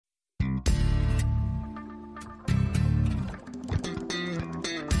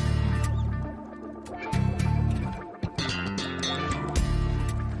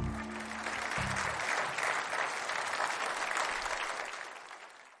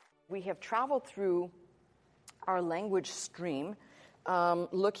We have traveled through our language stream,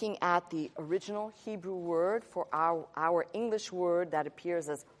 looking at the original Hebrew word for our English word that appears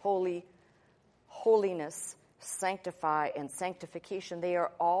as holy, holiness, sanctify, and sanctification. They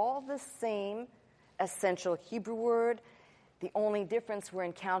are all the same essential Hebrew word. The only difference we're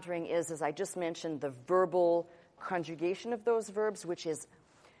encountering is, as I just mentioned, the verbal conjugation of those verbs, which is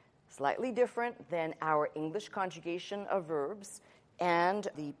slightly different than our English conjugation of verbs, and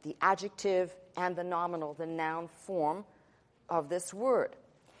the adjective and the nominal, the noun form of this word.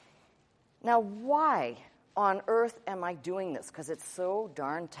 Now, why on earth am I doing this? Because it's so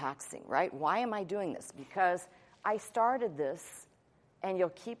darn taxing, right? Why am I doing this? Because I started this, and you'll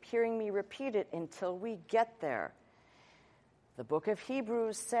keep hearing me repeat it until we get there. The book of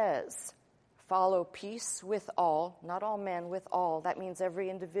Hebrews says, follow peace with all, not all men, with all. That means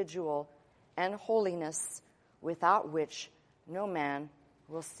every individual, and holiness, without which no man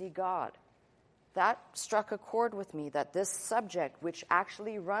will see God. That struck a chord with me, that this subject, which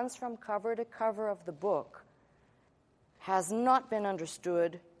actually runs from cover to cover of the book, has not been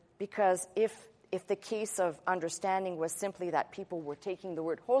understood, because if the case of understanding was simply that people were taking the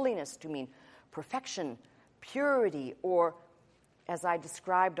word holiness to mean perfection, purity, or, as I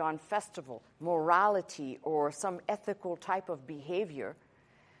described on festival, morality, or some ethical type of behavior,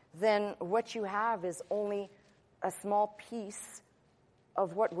 then what you have is only a small piece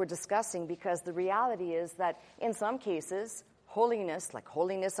of what we're discussing, because the reality is that in some cases, holiness, like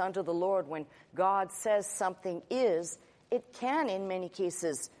holiness unto the Lord, when God says something is, it can in many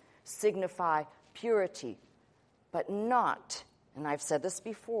cases signify purity, but not, and I've said this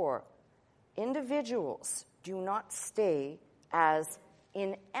before, individuals do not stay as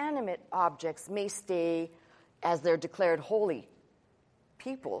inanimate objects may stay as they're declared holy.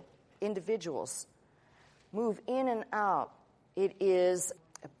 People, individuals, move in and out. It is,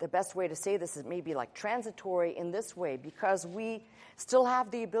 the best way to say this is maybe like transitory in this way, because we still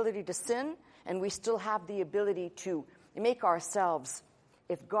have the ability to sin, and we still have the ability to make ourselves,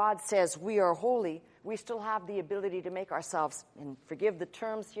 if God says we are holy, we still have the ability to make ourselves, and forgive the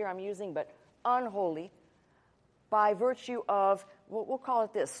terms here I'm using, but unholy, by virtue of, we'll call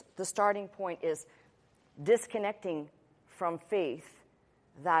it this, the starting point is disconnecting from faith.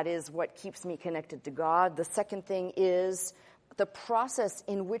 That is what keeps me connected to God. The second thing is the process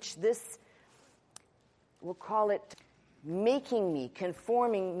in which this, we'll call it making me,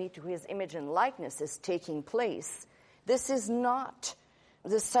 conforming me to his image and likeness, is taking place. This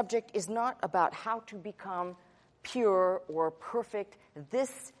subject is not about how to become pure or perfect.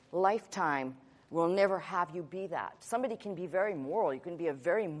 This lifetime will never have you be that. Somebody can be very moral. You can be a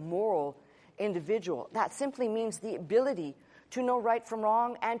very moral individual. That simply means the ability to know right from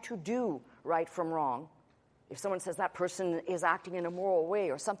wrong and to do right from wrong. If someone says that person is acting in a moral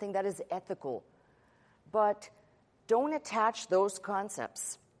way or something that is ethical. But don't attach those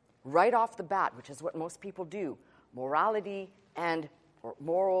concepts right off the bat, which is what most people do, morality and or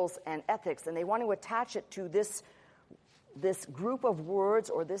morals and ethics, and they want to attach it to this group of words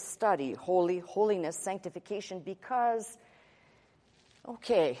or this study, holy, holiness, sanctification, because,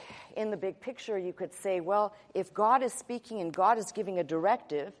 okay, in the big picture you could say, well, if God is speaking and God is giving a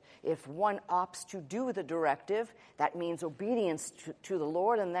directive, if one opts to do the directive, that means obedience to the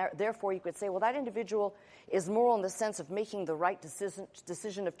Lord, and therefore you could say, well, that individual is moral in the sense of making the right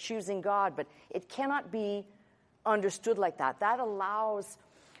decision of choosing God, but it cannot be understood like that. That allows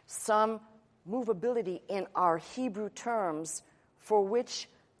some movability in our Hebrew terms, for which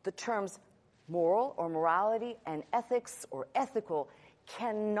the terms moral or morality and ethics or ethical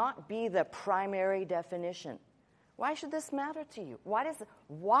cannot be the primary definition. Why should this matter to you?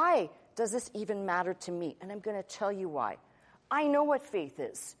 Why does this even matter to me? And I'm going to tell you why. I know what faith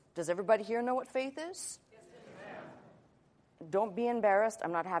is. Does everybody here know what faith is? Yes, ma'am. Don't be embarrassed.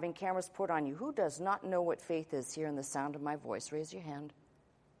 I'm not having cameras put on you. Who does not know what faith is here in the sound of my voice? Raise your hand.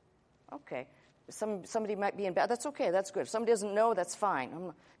 Okay. Somebody might be embarrassed. That's okay. That's good. If somebody doesn't know, that's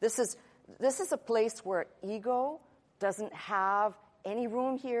fine. This is a place where ego doesn't have any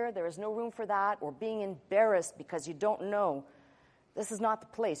room here. There is no room for that, or being embarrassed because you don't know. This is not the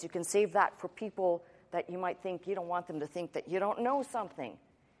place. You can save that for people that you might think you don't want them to think that you don't know something.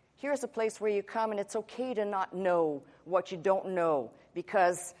 Here's a place where you come and it's okay to not know what you don't know,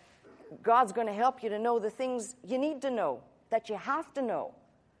 because God's going to help you to know the things you need to know, that you have to know.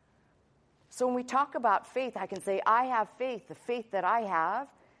 So when we talk about faith, I can say, I have faith. The faith that I have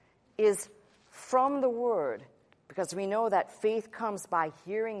is from the Word, because we know that faith comes by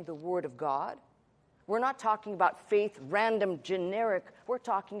hearing the Word of God. We're not talking about faith, random, generic. We're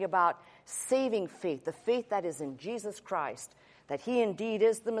talking about saving faith, the faith that is in Jesus Christ, that he indeed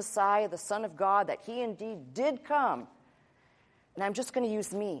is the Messiah, the Son of God, that he indeed did come. And I'm just going to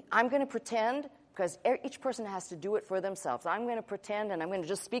use me. I'm going to pretend, because each person has to do it for themselves. I'm going to pretend, and I'm going to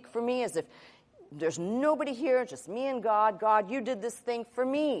just speak for me as if there's nobody here, just me and God. God, you did this thing for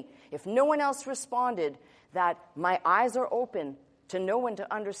me. If no one else responded, that my eyes are open to know and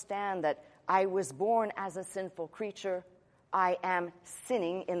to understand that I was born as a sinful creature. I am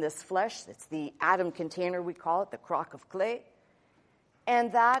sinning in this flesh. It's the Adam container, we call it, the crock of clay.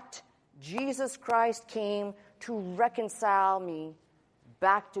 And that Jesus Christ came to reconcile me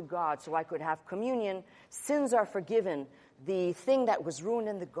back to God so I could have communion. Sins are forgiven. The thing that was ruined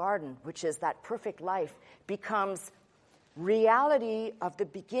in the garden, which is that perfect life, becomes reality of the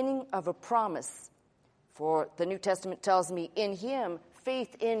beginning of a promise. For the New Testament tells me, in him,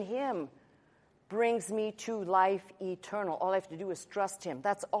 faith in him, brings me to life eternal. All I have to do is trust him.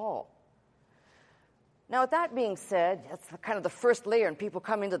 That's all. Now, with that being said, that's kind of the first layer, and people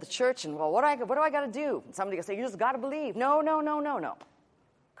come into the church and, well, what do I got to do? And somebody will say, you just got to believe. No.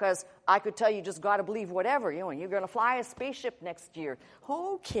 Because I could tell you just got to believe whatever, and you're going to fly a spaceship next year.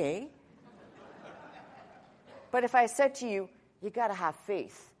 Okay. But if I said to you, you got to have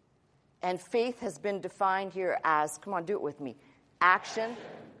faith. And faith has been defined here as, come on, do it with me, action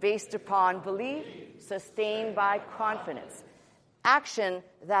based upon belief, sustained by confidence. Action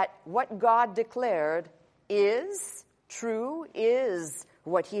that what God declared is true, is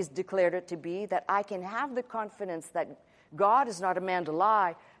what he's declared it to be, that I can have the confidence that God is not a man to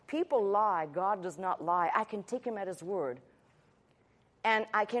lie. People lie. God does not lie. I can take him at his word. And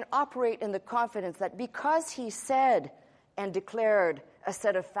I can operate in the confidence that because he said and declared a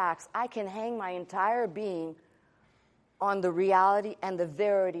set of facts, I can hang my entire being on the reality and the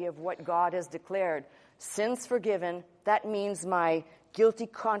verity of what God has declared. Sins forgiven, that means my guilty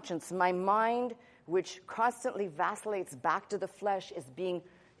conscience, my mind, which constantly vacillates back to the flesh, is being,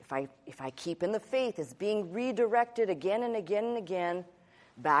 if I keep in the faith, is being redirected again and again and again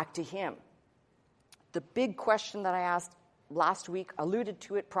back to him. The big question that I asked last week, alluded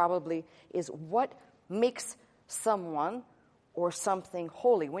to it probably, is what makes someone or something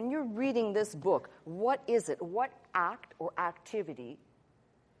holy? When you're reading this book, what is it? What act or activity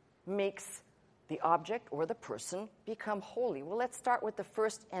makes the object or the person become holy? Well, let's start with the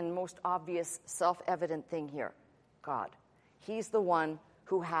first and most obvious self-evident thing here. God. He's the one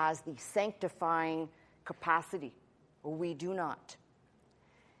who has the sanctifying capacity. We do not.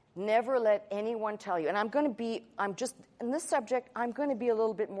 Never let anyone tell you, and in this subject, I'm going to be a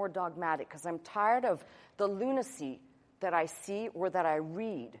little bit more dogmatic because I'm tired of the lunacy that I see or that I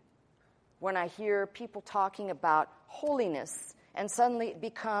read when I hear people talking about holiness, and suddenly it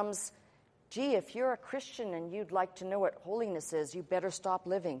becomes, gee, if you're a Christian and you'd like to know what holiness is, you better stop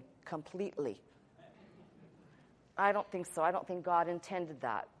living completely. I don't think so. I don't think God intended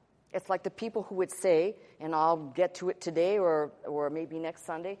that. It's like the people who would say, and I'll get to it today or maybe next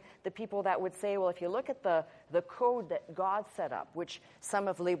Sunday, the people that would say, well, if you look at the code that God set up, which some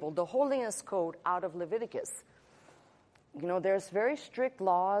have labeled the Holiness Code out of Leviticus, there's very strict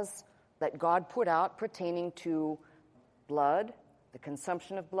laws that God put out pertaining to blood, the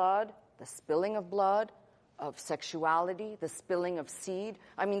consumption of blood, the spilling of blood, of sexuality, the spilling of seed.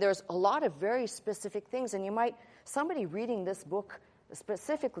 I mean, there's a lot of very specific things, and somebody reading this book,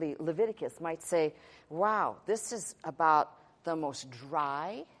 specifically Leviticus, might say, wow, this is about the most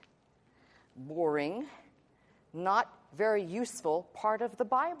dry, boring, not very useful part of the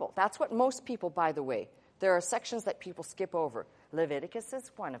Bible. That's what most people, by the way, there are sections that people skip over. Leviticus is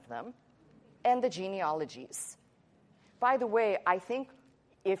one of them, and the genealogies. By the way, I think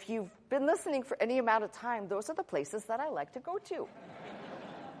if you've been listening for any amount of time, those are the places that I like to go to,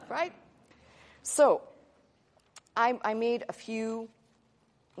 right? So I made a few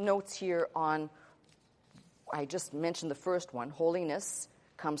notes here on, I just mentioned the first one, holiness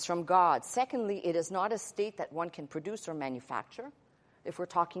comes from God. Secondly, it is not a state that one can produce or manufacture, if we're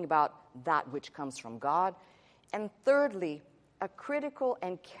talking about that which comes from God. And thirdly, a critical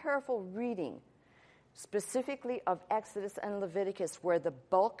and careful reading, specifically of Exodus and Leviticus, where the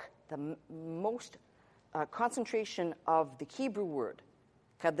bulk, the most concentration of the Hebrew word,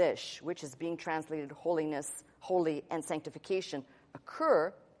 kadesh, which is being translated holiness, holy, and sanctification,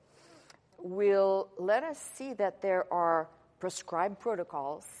 occur, will let us see that there are prescribed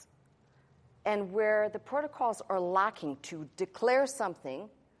protocols, and where the protocols are lacking to declare something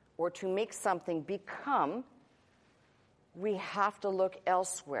or to make something become, we have to look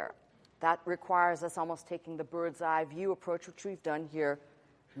elsewhere. That requires us almost taking the bird's eye view approach, which we've done here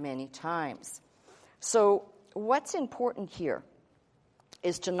many times. So what's important here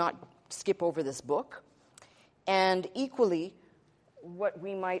is to not skip over this book, and equally what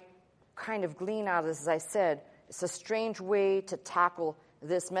we might kind of glean out of this, as I said, it's a strange way to tackle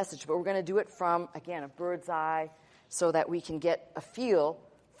this message, but we're going to do it from, again, a bird's eye so that we can get a feel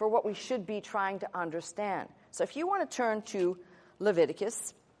for what we should be trying to understand. So if you want to turn to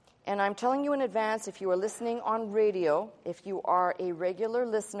Leviticus, and I'm telling you in advance, if you are listening on radio, if you are a regular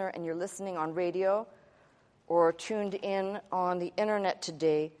listener and you're listening on radio or tuned in on the internet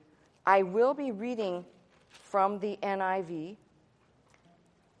today, I will be reading from the NIV.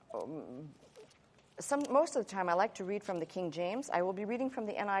 Most of the time I like to read from the King James. I will be reading from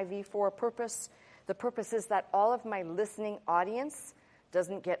the NIV for a purpose. The purpose is that all of my listening audience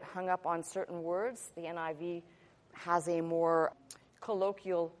doesn't get hung up on certain words. The NIV has a more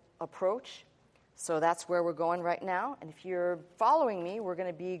colloquial approach. So that's where we're going right now. And if you're following me, we're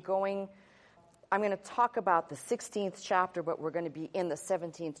going to be going, I'm going to talk about the 16th chapter, but we're going to be in the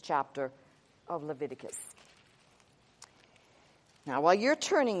 17th chapter of Leviticus. Now, while you're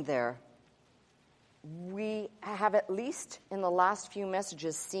turning there, we have at least in the last few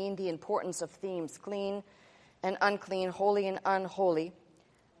messages seen the importance of themes, clean and unclean, holy and unholy.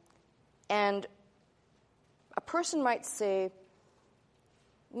 And a person might say,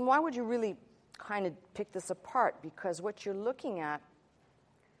 why would you really kind of pick this apart? Because what you're looking at,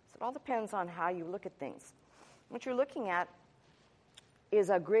 it all depends on how you look at things. What you're looking at is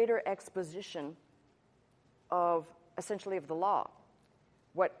a greater exposition of, essentially, of the law.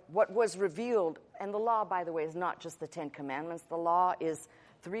 What was revealed, and the law, by the way, is not just the Ten Commandments. The law is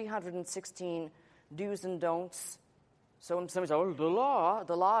 316 do's and don'ts. So when somebody says, oh,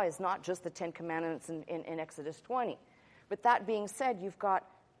 the law is not just the Ten Commandments in Exodus 20. But that being said, you've got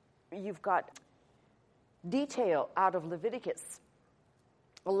detail out of Leviticus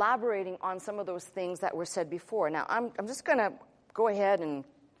elaborating on some of those things that were said before. Now, I'm just going to go ahead and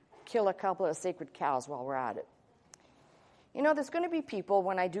kill a couple of sacred cows while we're at it. You know, there's going to be people,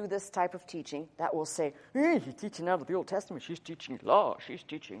 when I do this type of teaching, that will say, hey, she's teaching out of the Old Testament, she's teaching law, she's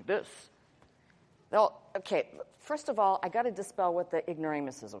teaching this. Well, okay, first of all, I got to dispel what the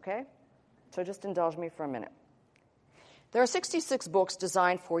ignoramus is, okay? So just indulge me for a minute. There are 66 books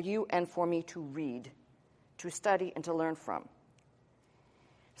designed for you and for me to read, to study, and to learn from.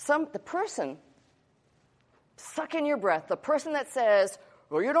 The person, suck in your breath, the person that says,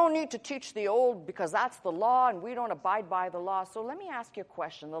 well, you don't need to teach the old because that's the law and we don't abide by the law. So let me ask you a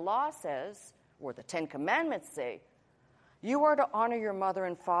question. The law says, or the Ten Commandments say, you are to honor your mother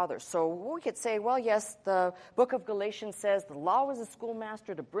and father. So we could say, well, yes, the book of Galatians says the law was a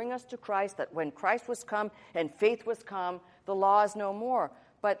schoolmaster to bring us to Christ, that when Christ was come and faith was come, the law is no more.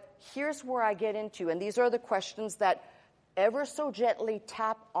 But here's where I get into, and these are the questions that ever so gently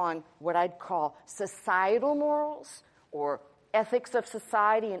tap on what I'd call societal morals or ethics of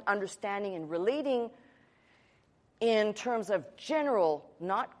society and understanding and relating in terms of general,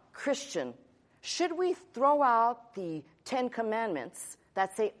 not Christian. Should we throw out the Ten Commandments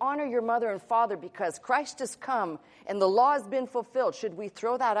that say honor your mother and father because Christ has come and the law has been fulfilled? Should we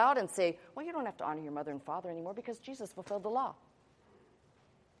throw that out and say, well, you don't have to honor your mother and father anymore because Jesus fulfilled the law?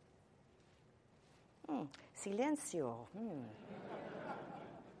 Silencio.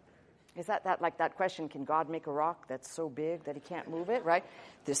 Is that like that question, can God make a rock that's so big that he can't move it, right?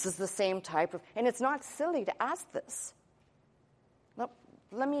 This is the same type of, and it's not silly to ask this. Now,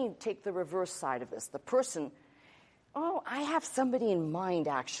 let me take the reverse side of this. The person, I have somebody in mind,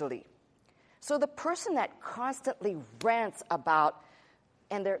 actually. So the person that constantly rants about,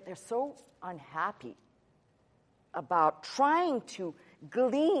 and they're so unhappy about trying to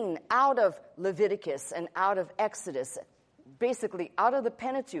glean out of Leviticus and out of Exodus, basically out of the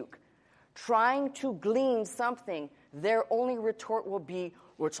Pentateuch, trying to glean something, their only retort will be,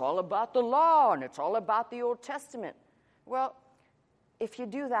 well, it's all about the law and it's all about the Old Testament. Well, if you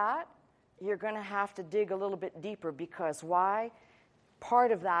do that, you're going to have to dig a little bit deeper, because why?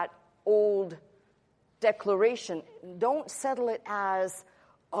 Part of that old declaration, don't settle it as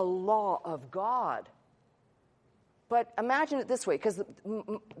a law of God. But imagine it this way, because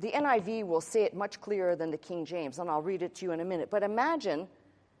the NIV will say it much clearer than the King James, and I'll read it to you in a minute. But imagine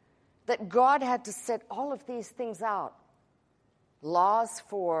that God had to set all of these things out. Laws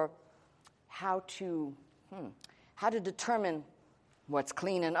for how to determine what's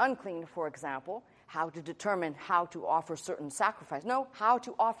clean and unclean, for example. How to determine how to offer certain sacrifice. No, how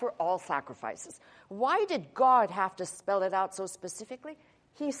to offer all sacrifices. Why did God have to spell it out so specifically?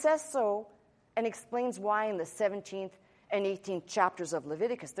 He says so and explains why in the 17th and 18th chapters of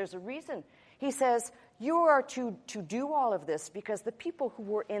Leviticus. There's a reason. He says, you are to do all of this because the people who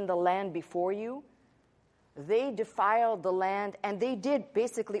were in the land before you, they defiled the land, and they did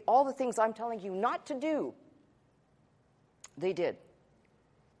basically all the things I'm telling you not to do. They did.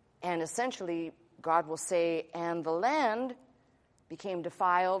 And essentially, God will say, and the land became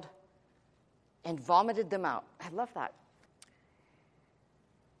defiled and vomited them out. I love that.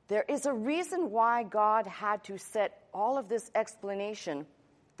 There is a reason why God had to set all of this explanation,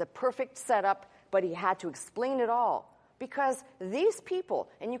 the perfect setup, but he had to explain it all. Because these people,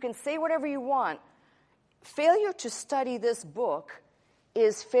 and you can say whatever you want, failure to study this book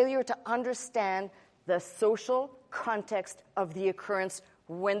is failure to understand the social context of the occurrence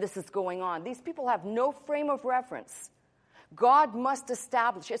when this is going on. These people have no frame of reference. God must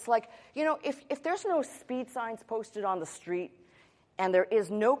establish. It's like, if there's no speed signs posted on the street and there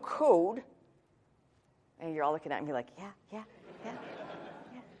is no code, and you're all looking at me like, yeah.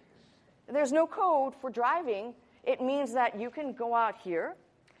 There's no code for driving, it means that you can go out here,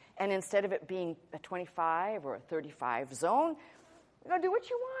 and instead of it being a 25 or a 35 zone, you're going to do what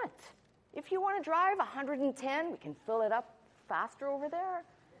you want. If you want to drive 110, we can fill it up faster over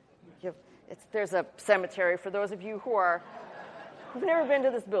there. There's a cemetery for those of you who've never been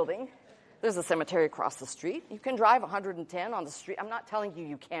to this building. There's a cemetery across the street. You can drive 110 on the street. I'm not telling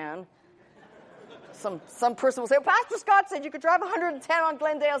you can. Some person will say, Pastor Scott said you could drive 110 on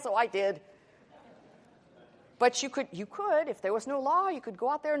Glendale, so I did. But you could, if there was no law, you could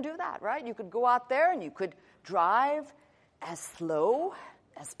go out there and do that, right? You could go out there and you could drive as slow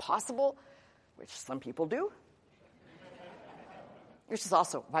as possible, which some people do, which is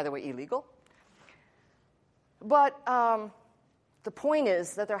also, by the way, illegal. But the point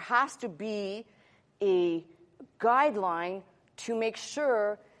is that there has to be a guideline to make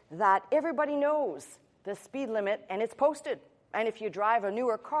sure that everybody knows the speed limit and it's posted. And if you drive a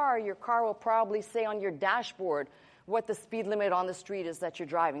newer car, your car will probably say on your dashboard what the speed limit on the street is that you're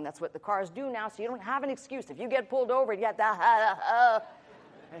driving. That's what the cars do now, so you don't have an excuse. If you get pulled over, you get that,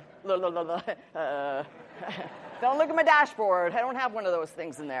 don't look at my dashboard. I don't have one of those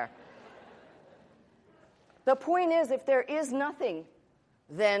things in there. The point is, if there is nothing,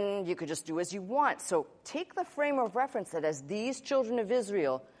 then you could just do as you want. So take the frame of reference that as these children of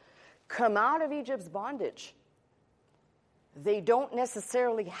Israel come out of Egypt's bondage, they don't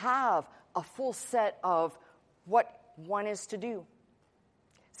necessarily have a full set of what one is to do.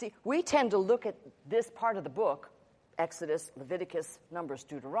 See, we tend to look at this part of the book, Exodus, Leviticus, Numbers,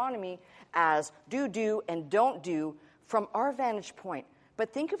 Deuteronomy, as do, and don't do from our vantage point.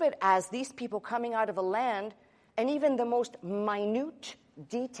 But think of it as these people coming out of a land, and even the most minute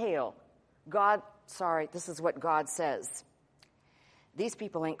detail. This is what God says. These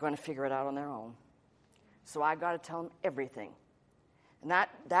people ain't going to figure it out on their own. So I got to tell them everything. And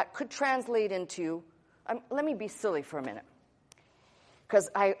that could translate into, let me be silly for a minute. Because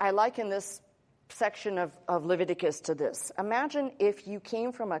I liken this section of Leviticus to this. Imagine if you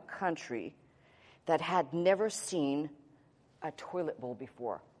came from a country that had never seen a toilet bowl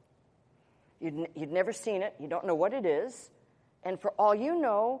before. You'd never seen it. You don't know what it is. And for all you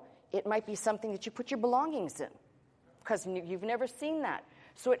know, it might be something that you put your belongings in. Because you've never seen that.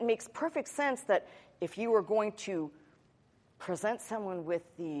 So it makes perfect sense that if you were going to present someone with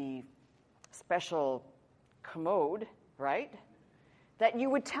the special commode, right, that you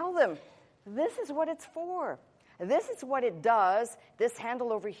would tell them, this is what it's for. This is what it does. This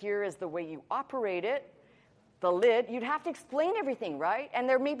handle over here is the way you operate it. The lid, you'd have to explain everything, right? And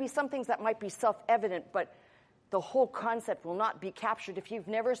there may be some things that might be self-evident, but the whole concept will not be captured if you've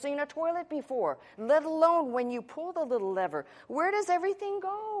never seen a toilet before, let alone when you pull the little lever. Where does everything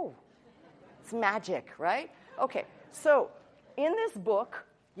go? It's magic, right? Okay, so in this book,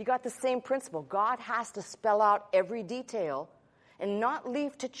 you got the same principle. God has to spell out every detail and not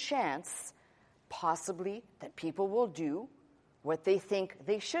leave to chance, possibly, that people will do what they think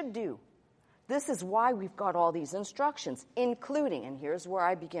they should do. This is why we've got all these instructions, including, and here's where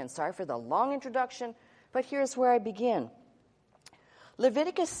I begin. Sorry for the long introduction, but here's where I begin.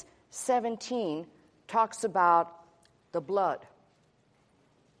 Leviticus 17 talks about the blood.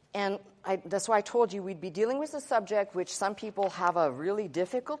 And that's why I told you we'd be dealing with a subject which some people have a really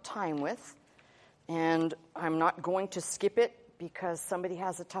difficult time with. And I'm not going to skip it because somebody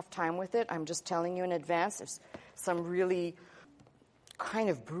has a tough time with it. I'm just telling you in advance. There's some really kind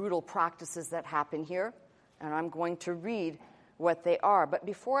of brutal practices that happen here. And I'm going to read what they are. But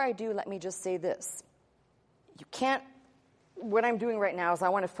before I do, let me just say this. What I'm doing right now is I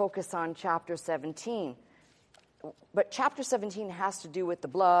want to focus on chapter 17. But chapter 17 has to do with the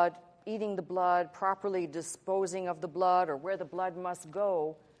blood, eating the blood, properly disposing of the blood, or where the blood must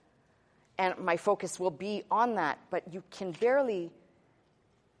go. And my focus will be on that. But you can barely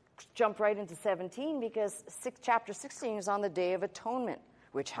jump right into 17 because chapter 16 is on the Day of Atonement,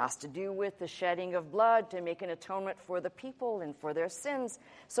 which has to do with the shedding of blood to make an atonement for the people and for their sins.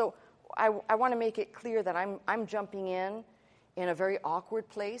 So I want to make it clear that I'm jumping in a very awkward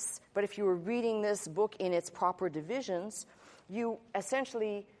place, but if you were reading this book in its proper divisions, you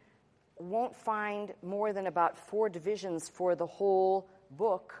essentially won't find more than about 4 divisions for the whole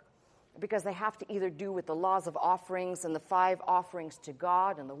book, because they have to either do with the laws of offerings and the 5 offerings to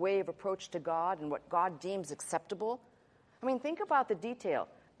God and the way of approach to God and what God deems acceptable. I mean, think about the detail.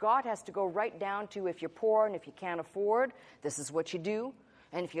 God has to go right down to, if you're poor and if you can't afford, this is what you do.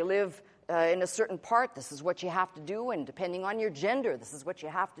 And if you live in a certain part, this is what you have to do. And depending on your gender, this is what you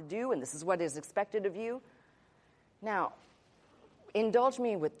have to do. And this is what is expected of you. Now, indulge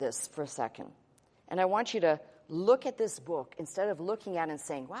me with this for a second. And I want you to look at this book instead of looking at it and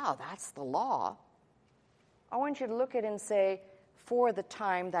saying, wow, that's the law. I want you to look at it and say, for the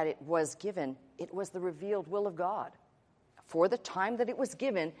time that it was given, it was the revealed will of God. For the time that it was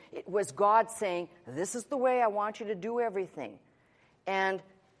given, it was God saying, this is the way I want you to do everything. And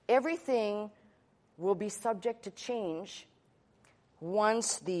everything will be subject to change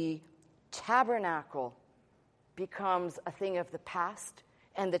once the tabernacle becomes a thing of the past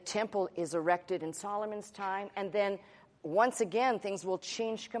and the temple is erected in Solomon's time. And then once again, things will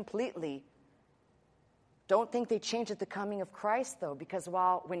change completely. Don't think they changed at the coming of Christ, though, because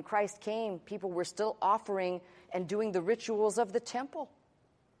when Christ came, people were still offering and doing the rituals of the temple.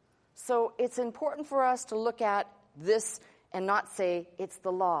 So it's important for us to look at this and not say it's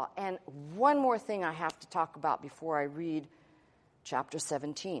the law. And one more thing I have to talk about before I read chapter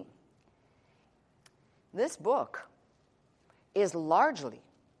 17. This book is largely,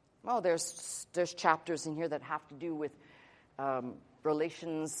 there's chapters in here that have to do with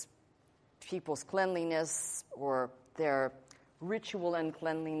relations, people's cleanliness, or their ritual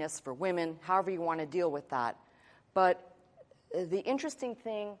uncleanliness for women, however you want to deal with that. But the interesting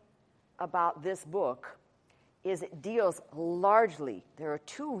thing about this book is it deals largely, there are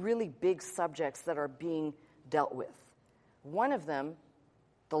 2 really big subjects that are being dealt with. One of them,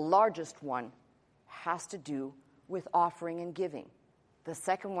 the largest one, has to do with offering and giving. The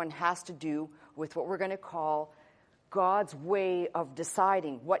second one has to do with what we're going to call God's way of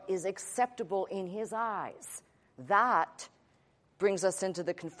deciding what is acceptable in his eyes. That brings us into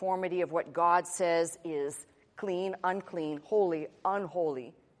the conformity of what God says is clean, unclean, holy,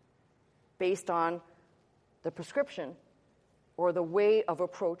 unholy, based on the prescription or the way of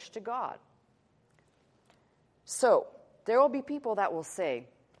approach to God. So, there will be people that will say,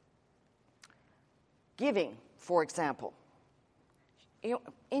 giving, for example,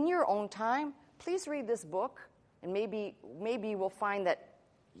 in your own time, please read this book, and maybe we'll find that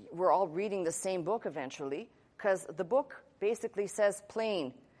we're all reading the same book eventually, because the book basically says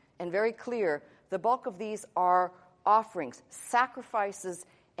plain and very clear, the bulk of these are offerings, sacrifices,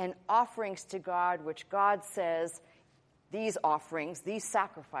 and offerings to God, which God says these offerings, these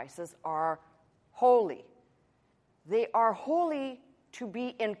sacrifices are holy. They are holy to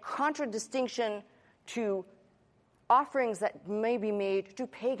be in contradistinction to offerings that may be made to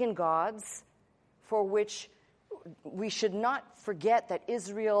pagan gods, for which we should not forget that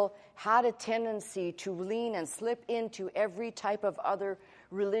Israel had a tendency to lean and slip into every type of other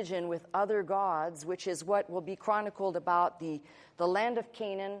religion with other gods, which is what will be chronicled about the land of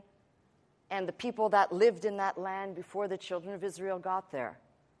Canaan and the people that lived in that land before the children of Israel got there.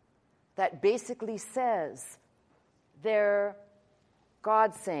 That basically says, there,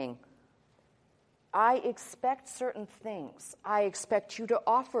 God saying, I expect certain things. I expect you to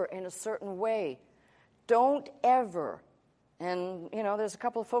offer in a certain way. Don't ever, and there's a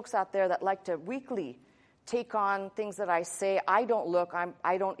couple of folks out there that like to weekly take on things that I say. I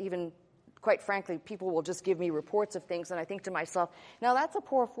don't even, quite frankly, people will just give me reports of things, and I think to myself, now that's a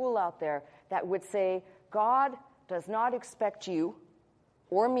poor fool out there that would say, God does not expect you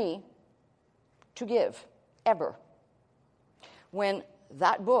or me to give, ever. When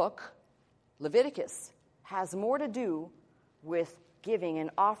that book, Leviticus, has more to do with giving and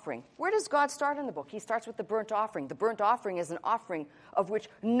offering. Where does God start in the book? He starts with the burnt offering. The burnt offering is an offering of which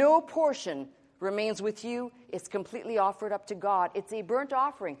no portion remains with you. It's completely offered up to God. It's a burnt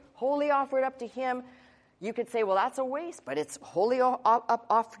offering, wholly offered up to him. You could say, well, that's a waste, but it's wholly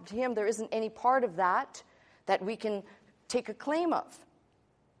offered to him. There isn't any part of that we can take a claim of.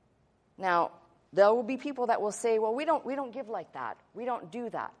 Now, there will be people that will say, well, we don't give like that. We don't do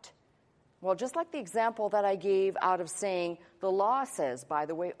that. Well, just like the example that I gave out of saying, the law says, by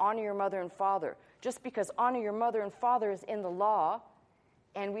the way, honor your mother and father. Just because honor your mother and father is in the law,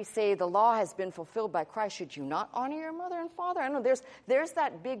 and we say the law has been fulfilled by Christ, should you not honor your mother and father? I don't know, there's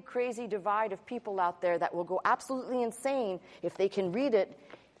that big crazy divide of people out there that will go absolutely insane if they can read it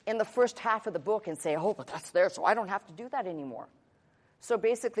in the first half of the book and say, oh, but that's there, so I don't have to do that anymore. So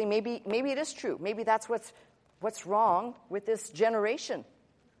basically, maybe it is true. Maybe that's what's wrong with this generation.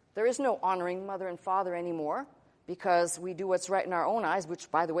 There is no honoring mother and father anymore because we do what's right in our own eyes, which,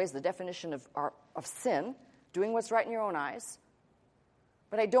 by the way, is the definition of sin, doing what's right in your own eyes.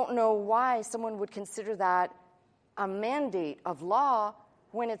 But I don't know why someone would consider that a mandate of law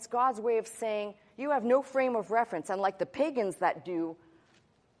when it's God's way of saying, you have no frame of reference. And like the pagans that do,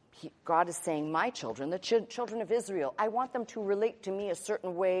 God is saying, my children, the children of Israel, I want them to relate to me a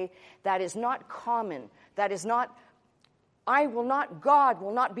certain way that is not common, that is not, God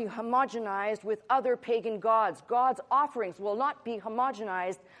will not be homogenized with other pagan gods. God's offerings will not be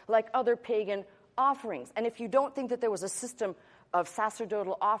homogenized like other pagan offerings. And if you don't think that there was a system of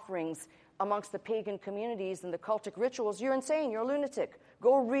sacerdotal offerings amongst the pagan communities and the cultic rituals, you're insane, you're a lunatic.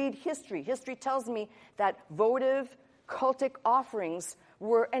 Go read history. History tells me that votive cultic offerings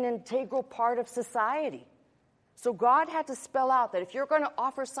were an integral part of society. So God had to spell out that if you're going to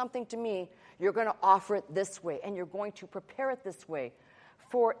offer something to me, you're going to offer it this way, and you're going to prepare it this way.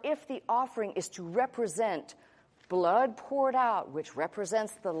 For if the offering is to represent blood poured out, which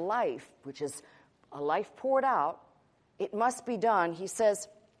represents the life, which is a life poured out, it must be done, he says,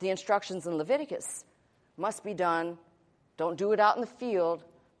 the instructions in Leviticus must be done. Don't do it out in the field.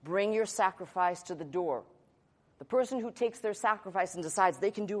 Bring your sacrifice to the door. The person who takes their sacrifice and decides they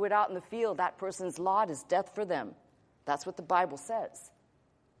can do it out in the field, that person's lot is death for them. That's what the Bible says.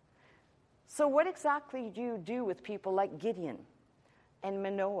 So what exactly do you do with people like Gideon and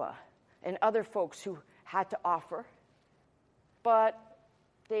Manoah and other folks who had to offer, but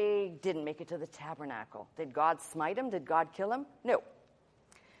they didn't make it to the tabernacle? Did God smite them? Did God kill them? No.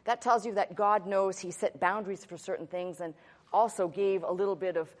 That tells you that God knows he set boundaries for certain things and also gave a little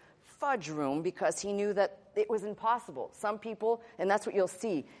bit of fudge room because he knew that it was impossible. Some people, and that's what you'll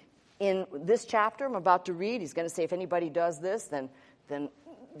see in this chapter I'm about to read, he's going to say if anybody does this, then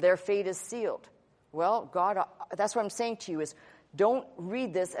their fate is sealed. Well, God, that's what I'm saying to you is don't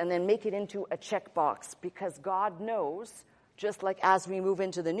read this and then make it into a checkbox because God knows, just like as we move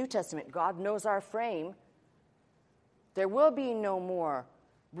into the New Testament, God knows our frame. There will be no more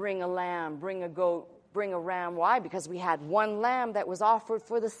bring a lamb, bring a goat, bring a ram. Why? Because we had one lamb that was offered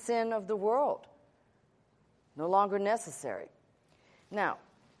for the sin of the world. No longer necessary. Now,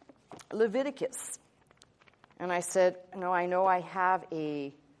 Leviticus. And I said, I know I have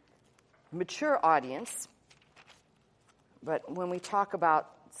a mature audience, but when we talk about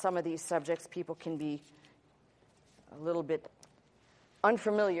some of these subjects, people can be a little bit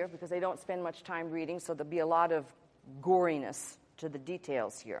unfamiliar because they don't spend much time reading, so there'll be a lot of goriness to the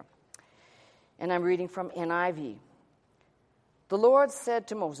details here. And I'm reading from NIV. The Lord said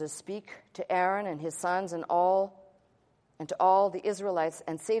to Moses, speak to Aaron and his sons and to all the Israelites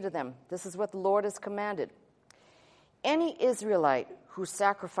and say to them, this is what the Lord has commanded. Any Israelite who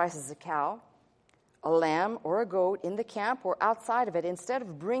sacrifices a cow, a lamb, or a goat in the camp or outside of it, instead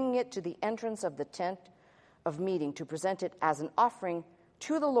of bringing it to the entrance of the tent of meeting to present it as an offering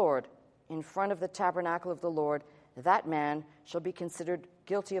to the Lord in front of the tabernacle of the Lord, that man shall be considered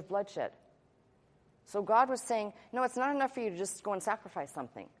guilty of bloodshed. So God was saying, no, it's not enough for you to just go and sacrifice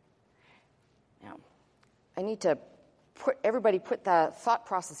something. Now, I need to everybody put the thought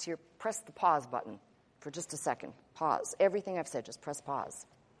process here, press the pause button for just a second. Pause. Everything I've said, just press pause.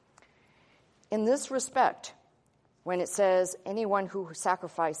 In this respect, when it says anyone who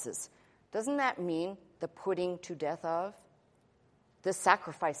sacrifices, doesn't that mean the putting to death of? This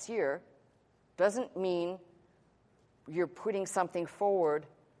sacrifice here doesn't mean you're putting something forward.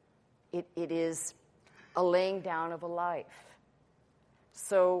 It is a laying down of a life.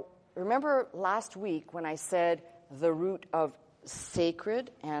 So remember last week when I said the root of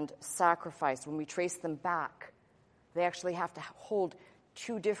sacred and sacrifice, when we trace them back, they actually have to hold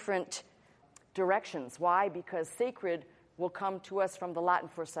two different directions. Why? Because sacred will come to us from the Latin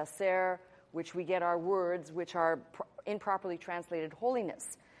for sacer, which we get our words, which are improperly translated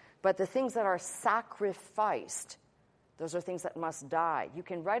holiness. But the things that are sacrificed, those are things that must die. You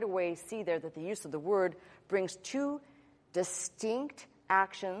can right away see there that the use of the word brings two distinct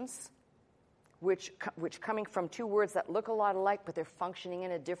actions, which coming from two words that look a lot alike, but they're functioning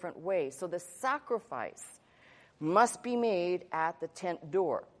in a different way. So the sacrifice must be made at the tent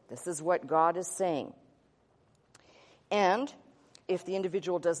door. This is what God is saying. And if the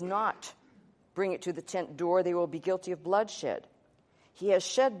individual does not bring it to the tent door, they will be guilty of bloodshed. He has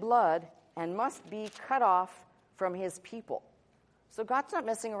shed blood and must be cut off from his people. So God's not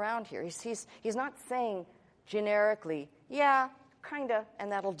messing around here. He's not saying generically, yeah, kind of,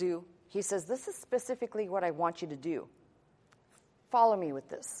 and that'll do. He says, this is specifically what I want you to do. Follow me with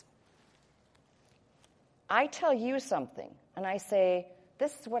this. I tell you something, and I say,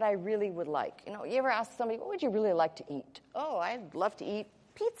 this is what I really would like. You ever ask somebody, what would you really like to eat? Oh, I'd love to eat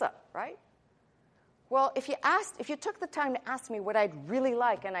pizza, right? Well, if you took the time to ask me what I'd really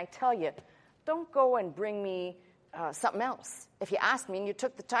like, and I tell you, don't go and bring me something else. If you asked me and you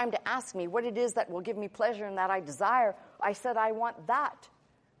took the time to ask me what it is that will give me pleasure and that I desire, I said I want that.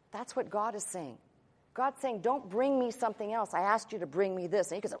 That's what God is saying. God's saying, don't bring me something else. I asked you to bring me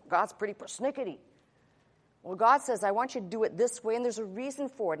this. And you can say, God's pretty persnickety. Well, God says, I want you to do it this way, and there's a reason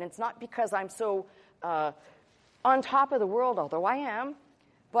for it. And it's not because I'm so on top of the world, although I am,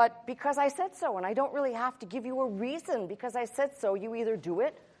 but because I said so. And I don't really have to give you a reason. Because I said so, you either do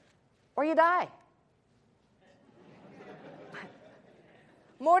it or you die.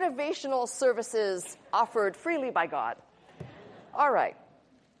 Motivational services offered freely by God. All right.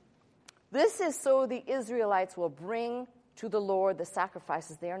 This is so the Israelites will bring to the Lord the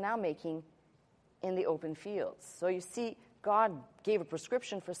sacrifices they are now making in the open fields. So you see, God gave a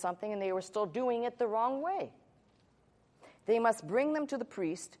prescription for something, and they were still doing it the wrong way. They must bring them to the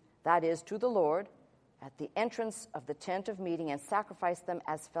priest, that is, to the Lord, at the entrance of the tent of meeting and sacrifice them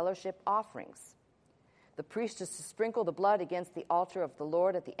as fellowship offerings. The priest is to sprinkle the blood against the altar of the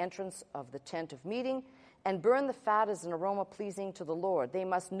Lord at the entrance of the tent of meeting and burn the fat as an aroma pleasing to the Lord. They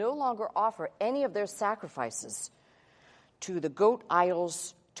must no longer offer any of their sacrifices to the goat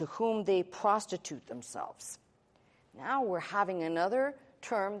idols to whom they prostitute themselves. Now we're having another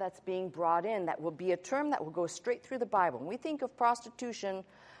term that's being brought in that will be a term that will go straight through the Bible. When we think of prostitution,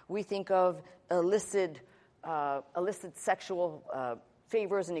 we think of illicit sexual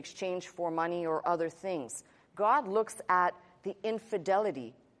favors in exchange for money or other things. God looks at the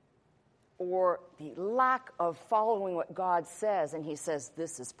infidelity or the lack of following what God says, and he says,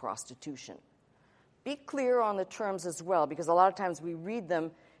 this is prostitution. Be clear on the terms as well, because a lot of times we read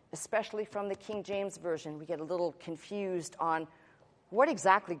them, especially from the King James Version, we get a little confused on what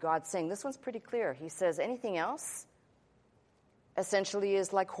exactly God's saying. This one's pretty clear. He says anything else essentially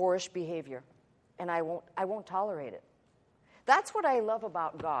is like whorish behavior, and I won't tolerate it. That's what I love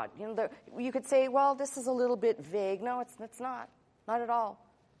about God. You could say, well, this is a little bit vague. No, it's not. Not at all.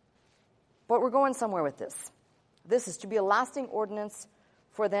 But we're going somewhere with this. This is to be a lasting ordinance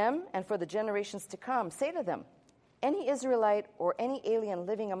for them and for the generations to come. Say to them, any Israelite or any alien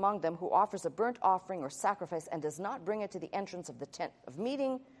living among them who offers a burnt offering or sacrifice and does not bring it to the entrance of the tent of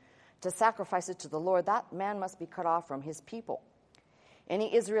meeting to sacrifice it to the Lord, that man must be cut off from his people.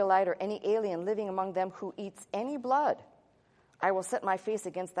 Any Israelite or any alien living among them who eats any blood, I will set my face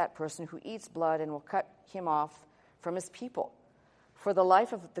against that person who eats blood and will cut him off from his people. For the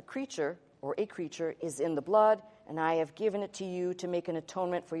life of the creature or a creature is in the blood, and I have given it to you to make an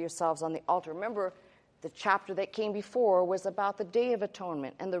atonement for yourselves on the altar. Remember, the chapter that came before was about the Day of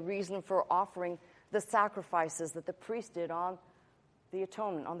Atonement and the reason for offering the sacrifices that the priest did on the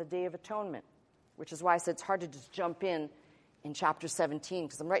atonement, on the Day of Atonement, which is why I said it's hard to just jump in chapter 17,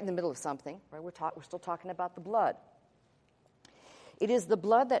 because I'm right in the middle of something. Right? We're still talking about the blood. It is the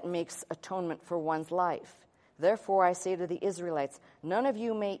blood that makes atonement for one's life. Therefore, I say to the Israelites, none of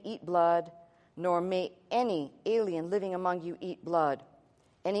you may eat blood, nor may any alien living among you eat blood.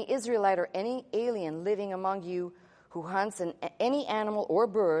 Any Israelite or any alien living among you who hunts any animal or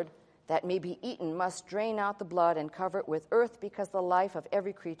bird that may be eaten must drain out the blood and cover it with earth, because the life of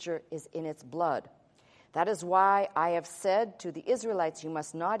every creature is in its blood. That is why I have said to the Israelites, you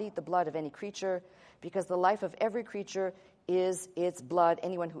must not eat the blood of any creature, because the life of every creature is its blood.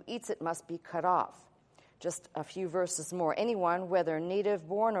 Anyone who eats it must be cut off. Just a few verses more. Anyone, whether native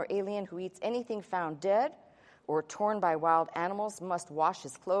born or alien, who eats anything found dead or torn by wild animals must wash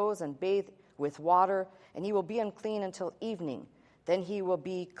his clothes and bathe with water, and he will be unclean until evening. Then he will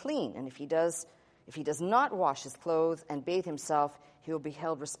be clean, and if he does not wash his clothes and bathe himself, he will be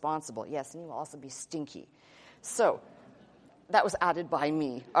held responsible. Yes, and he will also be stinky. So that was added by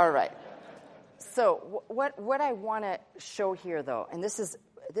me. All right. So what I want to show here, though, and this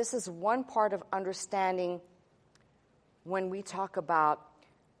is one part of understanding when we talk about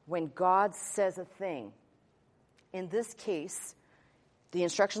when God says a thing. In this case, the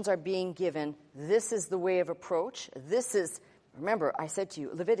instructions are being given. This is the way of approach. Remember, I said to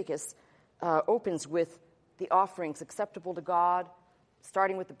you, Leviticus opens with the offerings acceptable to God,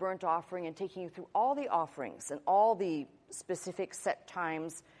 starting with the burnt offering and taking you through all the offerings and all the specific set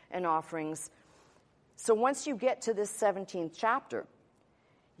times and offerings. So once you get to this 17th chapter,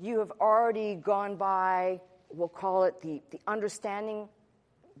 you have already gone by we'll call it the understanding,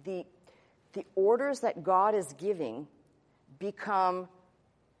 the orders that God is giving become,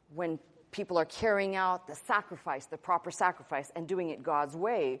 when people are carrying out the sacrifice, the proper sacrifice, and doing it God's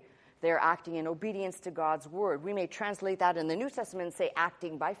way, they're acting in obedience to God's word. We may translate that in the New Testament and say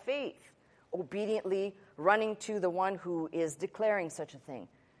acting by faith, obediently running to the one who is declaring such a thing.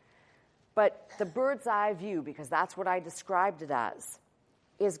 But the bird's eye view, because that's what I described it as,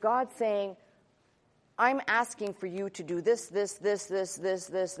 is God saying, I'm asking for you to do this,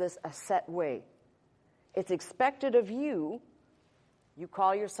 a set way. It's expected of you. You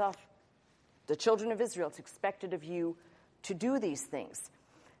call yourself the children of Israel. It's expected of you to do these things.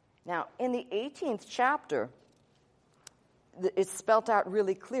 Now, in the 18th chapter, it's spelt out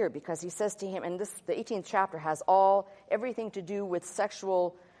really clear, because he says to him, and the 18th chapter has everything to do with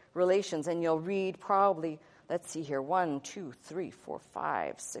sexual relations, and you'll read probably, let's see here, 1, 2, 3, 4,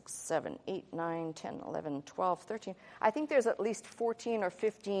 5, 6, 7, 8, 9, 10, 11, 12, 13. I think there's at least 14 or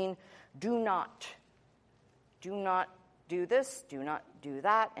 15 do not do this, do not do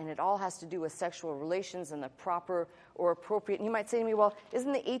that, and it all has to do with sexual relations and the proper or appropriate. And you might say to me, well,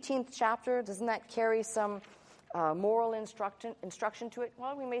 isn't the 18th chapter, doesn't that carry some moral instruction to it?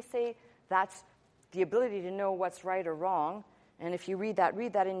 Well, we may say that's the ability to know what's right or wrong. And if you read that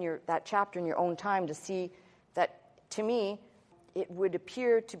in that chapter in your own time to see that, to me, it would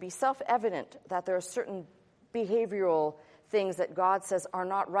appear to be self-evident that there are certain behavioral things that God says are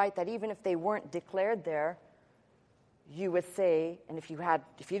not right, that even if they weren't declared there, you would say, and if you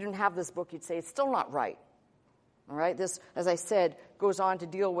didn't have this book, you'd say it's still not right. All right? This, as I said, goes on to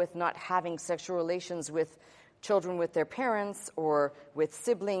deal with not having sexual relations with children with their parents, or with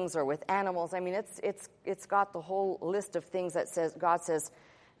siblings, or with animals. I mean, it's got the whole list of things that says God says,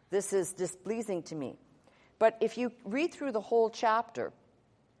 this is displeasing to me. But if you read through the whole chapter,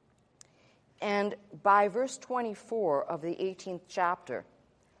 and by verse 24 of the 18th chapter,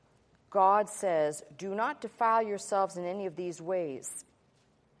 God says, do not defile yourselves in any of these ways.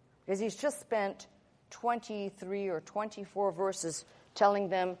 Because he's just spent 23 or 24 verses telling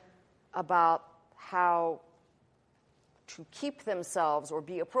them about how to keep themselves or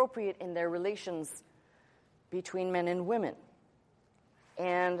be appropriate in their relations between men and women.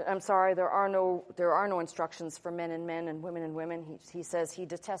 And I'm sorry, there are no instructions for men and women and women. He says he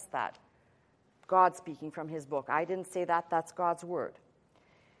detests that. God speaking from his book. I didn't say that. That's God's word.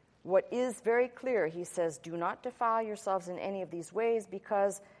 What is very clear, he says, do not defile yourselves in any of these ways,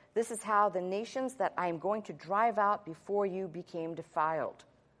 because this is how the nations that I am going to drive out before you became defiled.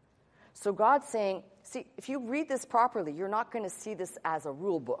 So God's saying, see, if you read this properly, you're not going to see this as a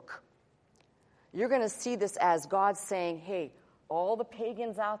rule book. You're going to see this as God saying, hey, all the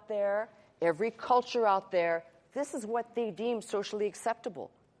pagans out there, every culture out there, this is what they deem socially acceptable.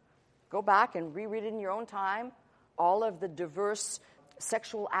 Go back and reread it in your own time, all of the diverse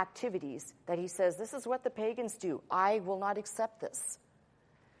sexual activities that he says, this is what the pagans do. I will not accept this.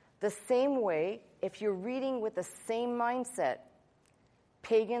 The same way, if you're reading with the same mindset,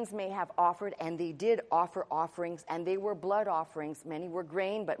 pagans may have offered, and they did offer offerings, and they were blood offerings. Many were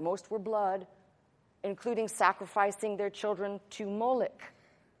grain, but most were blood, including sacrificing their children to Moloch.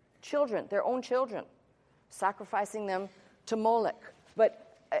 Children, their own children, sacrificing them to Moloch. But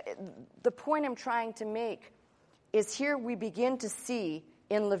the point I'm trying to make is here we begin to see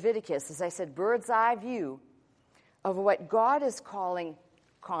in Leviticus, as I said, bird's eye view of what God is calling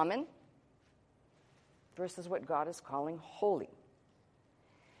common versus what God is calling holy.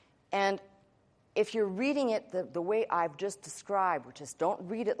 And if you're reading it the way I've just described, which is don't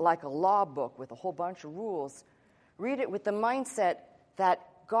read it like a law book with a whole bunch of rules, read it with the mindset that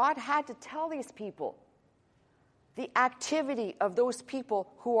God had to tell these people the activity of those people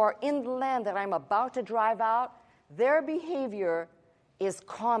who are in the land that I'm about to drive out, their behavior is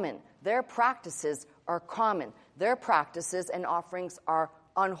common. Their practices are common. Their practices and offerings are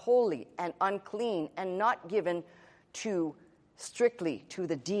unholy and unclean and not given strictly to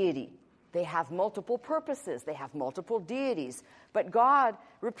the deity. They have multiple purposes. They have multiple deities. But God,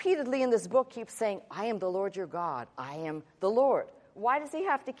 repeatedly in this book, keeps saying, I am the Lord your God. I am the Lord. Why does he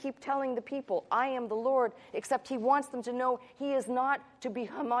have to keep telling the people, I am the Lord, except he wants them to know he is not to be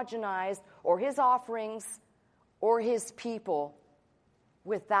homogenized, or his offerings or his people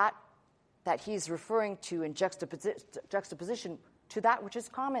with that he's referring to in juxtaposition to that which is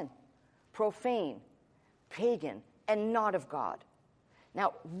common, profane, pagan, and not of God.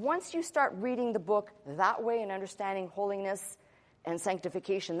 Now, once you start reading the book that way and understanding holiness and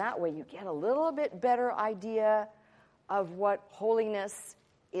sanctification that way, you get a little bit better idea of what holiness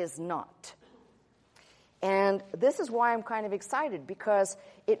is not. And this is why I'm kind of excited, because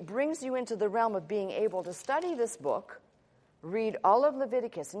it brings you into the realm of being able to study this book, read all of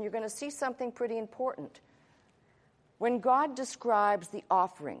Leviticus, and you're going to see something pretty important. When God describes the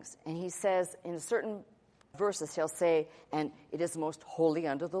offerings, and he says in certain verses, he'll say, and it is most holy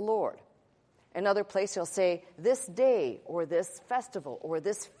unto the Lord. Another place he'll say, this day or this festival or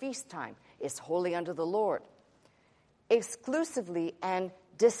this feast time is holy unto the Lord. Exclusively and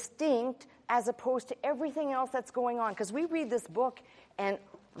distinct as opposed to everything else that's going on. Because we read this book and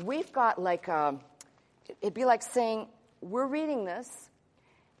we've got like, it'd be like saying, we're reading this,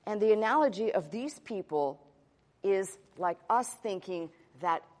 and the analogy of these people is like us thinking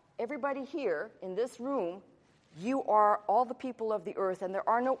that everybody here in this room, you are all the people of the earth, and there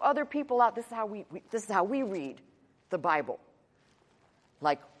are no other people out. This is how we read the Bible.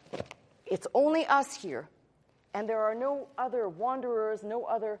 Like, it's only us here, and there are no other wanderers, no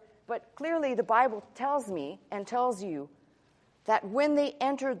other. But clearly, the Bible tells me and tells you that when they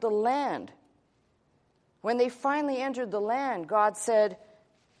entered the land, when they finally entered the land, God said,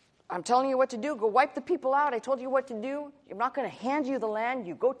 I'm telling you what to do. Go wipe the people out. I told you what to do. I'm not going to hand you the land.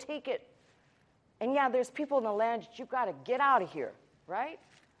 You go take it. And yeah, there's people in the land that you've got to get out of here, right?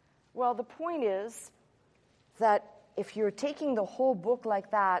 Well, the point is that if you're taking the whole book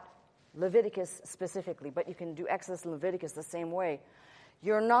like that, Leviticus specifically, but you can do Exodus and Leviticus the same way,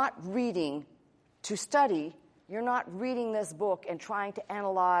 you're not reading to study. You're not reading this book and trying to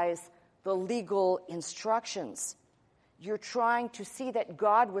analyze the legal instructions. You're trying to see that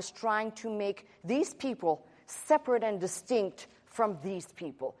God was trying to make these people separate and distinct from these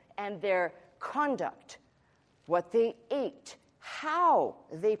people, and their conduct, what they ate, how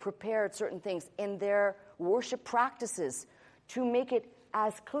they prepared certain things in their worship practices, to make it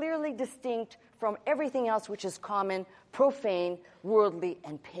as clearly distinct from everything else which is common, profane, worldly,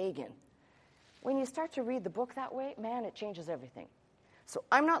 and pagan. When you start to read the book that way, man, it changes everything. So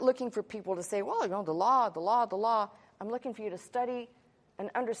I'm not looking for people to say, well, the law. I'm looking for you to study an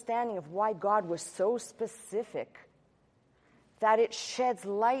understanding of why God was so specific that it sheds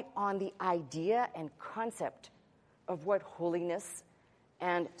light on the idea and concept of what holiness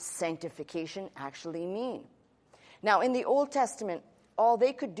and sanctification actually mean. Now, in the Old Testament, all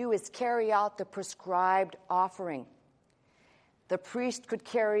they could do is carry out the prescribed offering. The priest could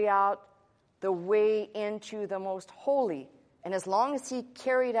carry out the way into the most holy, and as long as he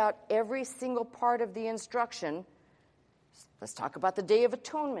carried out every single part of the instruction, let's talk about the Day of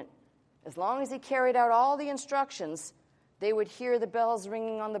Atonement. As long as he carried out all the instructions, they would hear the bells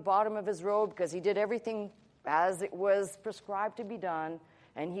ringing on the bottom of his robe because he did everything as it was prescribed to be done,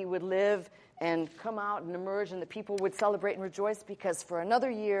 and he would live and come out and emerge, and the people would celebrate and rejoice because for another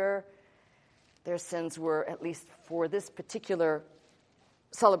year, their sins were, at least for this particular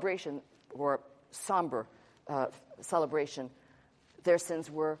celebration or somber celebration, their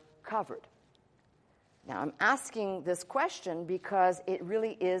sins were covered. Now, I'm asking this question because it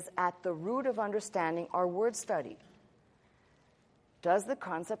really is at the root of understanding our word study. Does the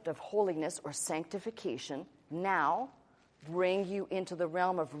concept of holiness or sanctification now bring you into the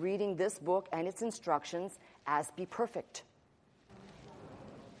realm of reading this book and its instructions as be perfect?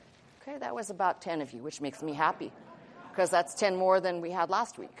 Okay, that was about 10 of you, which makes me happy because that's 10 more than we had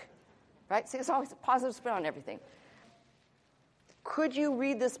last week. Right? See, it's always a positive spin on everything. Could you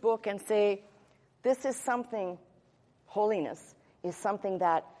read this book and say, this is something, holiness is something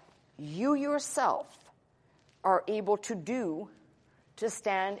that you yourself are able to do to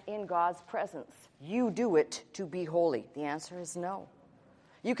stand in God's presence? You do it to be holy. The answer is no.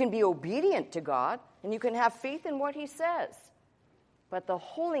 You can be obedient to God, and you can have faith in what he says. But the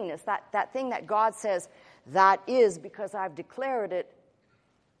holiness, that thing that God says, that is because I've declared it,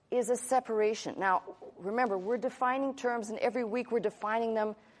 is a separation. Now, remember, we're defining terms, and every week we're defining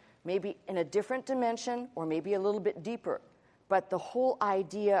them maybe in a different dimension or maybe a little bit deeper. But the whole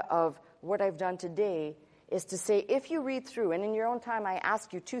idea of what I've done today is to say, if you read through, and in your own time I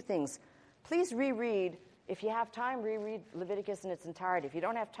ask you two things. Please reread, if you have time, reread Leviticus in its entirety. If you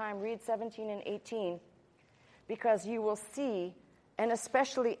don't have time, read 17 and 18, because you will see, and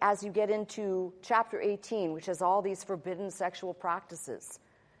especially as you get into chapter 18, which has all these forbidden sexual practices,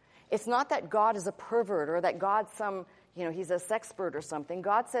 it's not that God is a pervert or that God's he's a sexpert or something.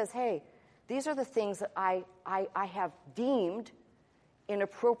 God says, hey, these are the things that I have deemed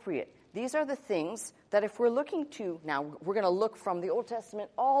inappropriate. These are the things that if we're looking to, now we're going to look from the Old Testament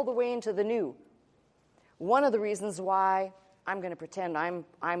all the way into the New. One of the reasons why I'm going to pretend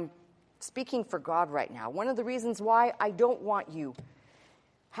I'm speaking for God right now. One of the reasons why I don't want you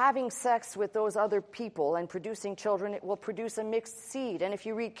having sex with those other people and producing children, it will produce a mixed seed. And if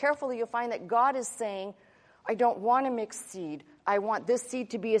you read carefully, you'll find that God is saying, I don't want to mix seed. I want this seed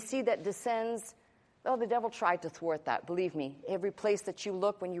to be a seed that descends. Oh, the devil tried to thwart that. Believe me, every place that you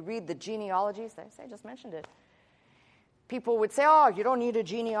look, when you read the genealogies, I just mentioned it, people would say, oh, you don't need a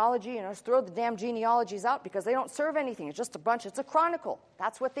genealogy, just throw the damn genealogies out because they don't serve anything. It's just it's a chronicle.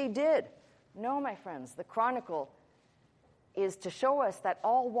 That's what they did. No, my friends, the chronicle is to show us that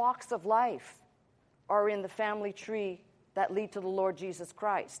all walks of life are in the family tree that lead to the Lord Jesus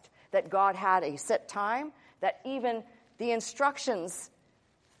Christ, that God had a set time, that even the instructions,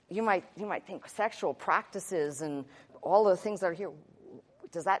 you might think sexual practices and all the things that are here,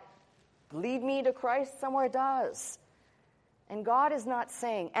 does that lead me to Christ? Somewhere it does. And God is not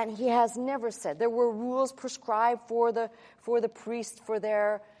saying, and he has never said, there were rules prescribed for the priest for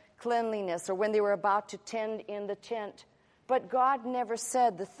their cleanliness or when they were about to tend in the tent. But God never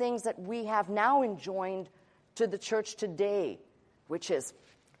said the things that we have now enjoined to the church today, which is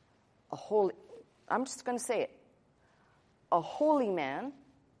a holy, I'm just going to say it, a holy man,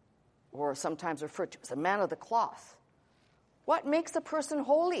 or sometimes referred to as a man of the cloth. What makes a person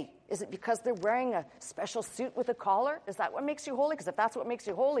holy? Is it because they're wearing a special suit with a collar? Is that what makes you holy? Because if that's what makes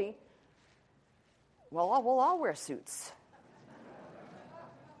you holy, well, we'll all wear suits.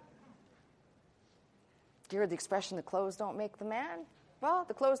 Do you hear the expression, the clothes don't make the man? Well,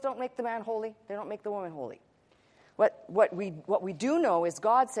 the clothes don't make the man holy. They don't make the woman holy. What we do know is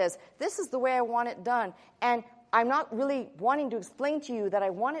God says, this is the way I want it done. And I'm not really wanting to explain to you that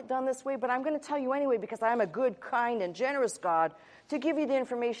I want it done this way, but I'm going to tell you anyway because I'm a good, kind, and generous God to give you the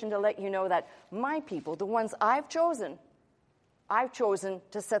information to let you know that my people, the ones I've chosen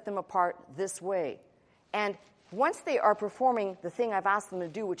to set them apart this way. And once they are performing the thing I've asked them to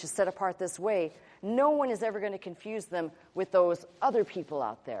do, which is set apart this way, no one is ever going to confuse them with those other people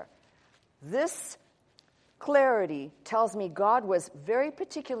out there. This clarity tells me God was very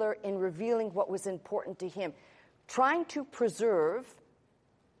particular in revealing what was important to him, trying to preserve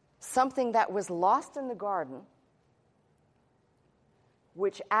something that was lost in the garden,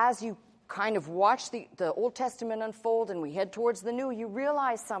 which as you kind of watch the Old Testament unfold and we head towards the New, you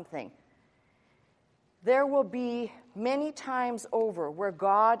realize something. There will be many times over where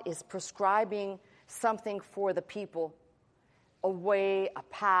God is prescribing something for the people, a way, a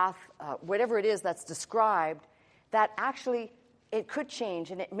path, whatever it is that's described, that actually it could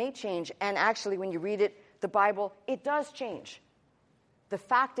change and it may change. And actually, when you read it, the Bible, it does change. The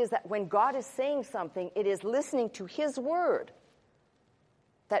fact is that when God is saying something, it is listening to his word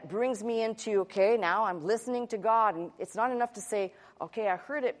that brings me into, okay, now I'm listening to God. And it's not enough to say, okay, I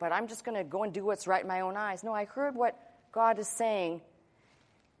heard it, but I'm just going to go and do what's right in my own eyes. No, I heard what God is saying.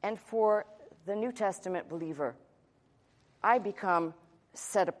 And for the New Testament believer, I become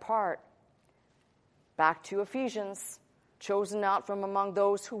set apart. Back to Ephesians, chosen out from among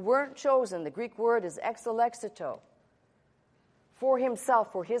those who weren't chosen. The Greek word is exalexito. For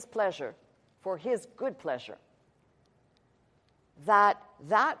himself, for his pleasure, for his good pleasure. That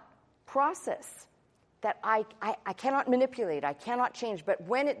process that I cannot manipulate, I cannot change, but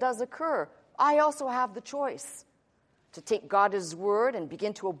when it does occur, I also have the choice to take God as his word and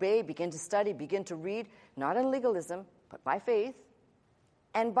begin to obey, begin to study, begin to read, not in legalism, but by faith.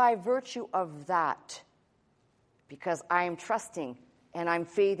 And by virtue of that, because I am trusting and I'm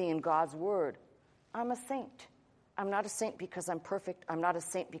faithing in God's word, I'm a saint. I'm not a saint because I'm perfect. I'm not a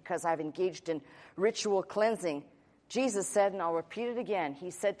saint because I've engaged in ritual cleansing. Jesus said, and I'll repeat it again, he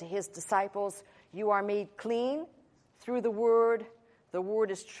said to his disciples, you are made clean through the word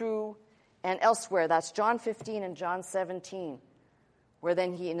is true, and elsewhere. That's John 15 and John 17, where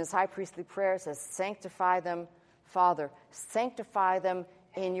then he, in his high priestly prayer, says, sanctify them, Father. Sanctify them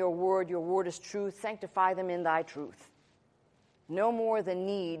in your word is truth. Sanctify them in thy truth. No more the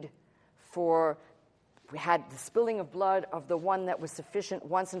need for, we had the spilling of blood of the one that was sufficient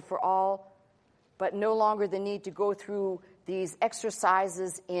once and for all, but no longer the need to go through these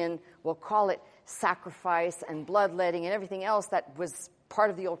exercises in, we'll call it sacrifice and bloodletting and everything else that was part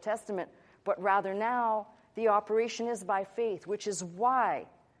of the Old Testament, but rather now the operation is by faith, which is why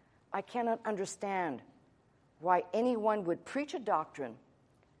I cannot understand why anyone would preach a doctrine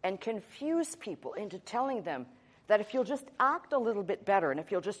and confuse people into telling them that if you'll just act a little bit better and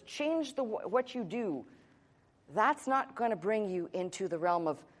if you'll just change what you do, that's not going to bring you into the realm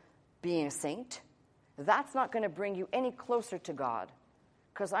of being a saint. That's not going to bring you any closer to God.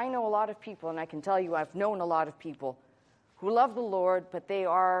 Because I know a lot of people, and I can tell you I've known a lot of people who love the Lord, but they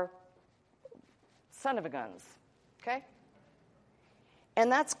are son of a guns, okay?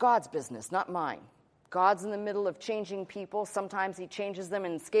 And that's God's business, not mine. God's in the middle of changing people. Sometimes he changes them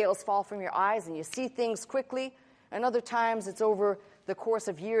and scales fall from your eyes and you see things quickly. And other times it's over the course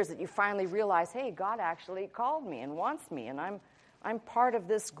of years that you finally realize, hey, God actually called me and wants me, and I'm part of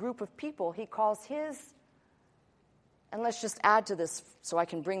this group of people He calls His. And let's just add to this so I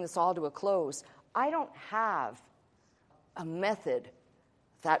can bring this all to a close. I don't have a method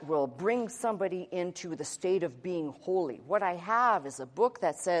that will bring somebody into the state of being holy. What I have is a book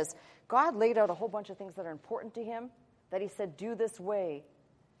that says God laid out a whole bunch of things that are important to Him, that He said, do this way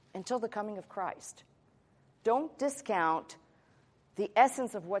until the coming of Christ. Don't discount the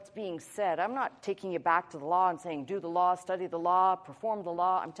essence of what's being said. I'm not taking you back to the law and saying, do the law, study the law, perform the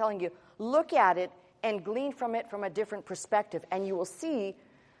law. I'm telling you, look at it and glean from it from a different perspective, and you will see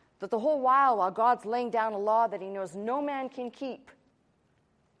that the whole while God's laying down a law that He knows no man can keep,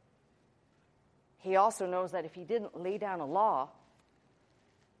 He also knows that if He didn't lay down a law,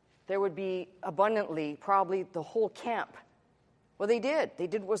 there would be abundantly probably the whole camp. Well, they did. They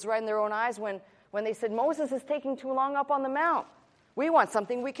did what was right in their own eyes when they said, Moses is taking too long up on the mount. We want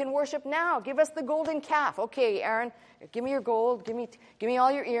something we can worship now. Give us the golden calf. Okay, Aaron, give me your gold. Give me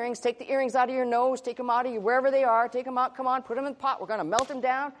all your earrings. Take the earrings out of your nose. Take them out of you wherever they are. Take them out. Come on, put them in the pot. We're going to melt them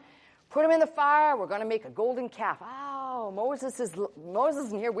down. Put them in the fire. We're going to make a golden calf. Oh, Moses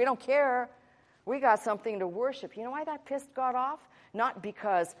isn't here. We don't care. We got something to worship. You know why that pissed God off? Not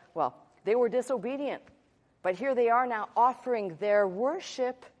because, well, they were disobedient. But here they are now offering their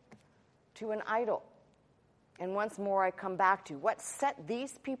worship to an idol. And once more I come back to what set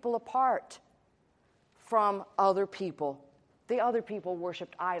these people apart from other people. The other people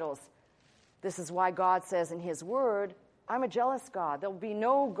worshipped idols. This is why God says in His Word, I'm a jealous God. There'll be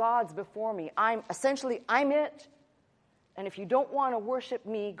no gods before me. I'm it. And if you don't want to worship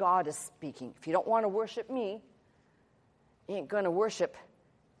me, God is speaking. If you don't want to worship me, you ain't going to worship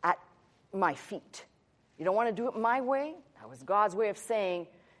at my feet. You don't want to do it my way? That was God's way of saying,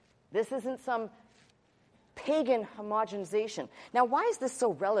 this isn't some pagan homogenization. Now, why is this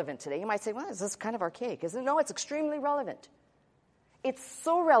so relevant today? You might say, well, this is kind of archaic, isn't it? No, it's extremely relevant. It's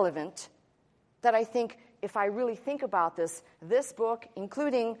so relevant that I think if I really think about this book,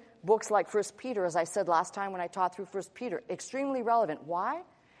 including books like 1 Peter, as I said last time when I taught through 1 Peter, extremely relevant. Why?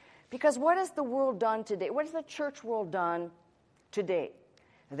 Because what has the world done today? What has the church world done today?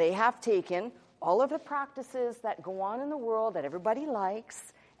 They have taken all of the practices that go on in the world that everybody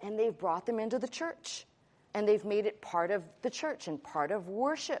likes, and they've brought them into the church. And they've made it part of the church and part of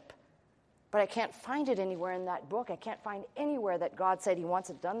worship. But I can't find it anywhere in that book. I can't find anywhere that God said He wants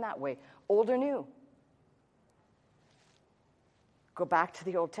it done that way, old or new. Go back to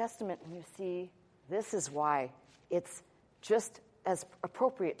the Old Testament and you see this is why it's just as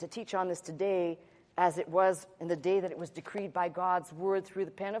appropriate to teach on this today as it was in the day that it was decreed by God's word through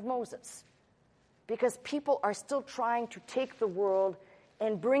the pen of Moses. Because people are still trying to take the world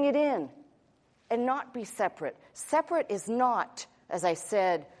and bring it in and not be separate. Separate is not, as I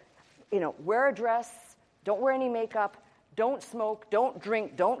said, wear a dress, don't wear any makeup, don't smoke, don't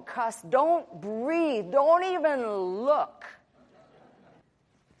drink, don't cuss, don't breathe, don't even look.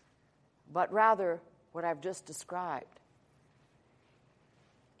 But rather what I've just described.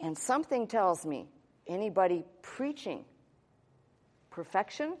 And something tells me anybody preaching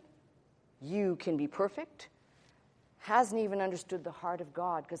perfection, you can be perfect, hasn't even understood the heart of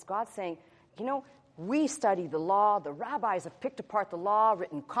God. Because God's saying, we study the law. The rabbis have picked apart the law,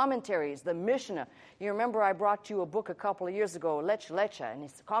 written commentaries, the Mishnah. You remember I brought you a book a couple of years ago, Lecha, and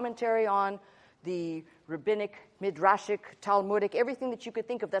it's a commentary on the rabbinic, midrashic, talmudic, everything that you could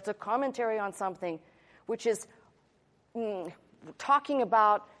think of that's a commentary on something, which is talking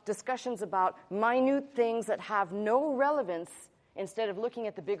about, discussions about minute things that have no relevance instead of looking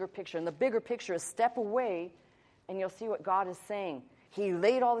at the bigger picture. And the bigger picture is step away and you'll see what God is saying. He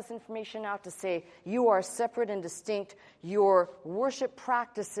laid all this information out to say, you are separate and distinct. Your worship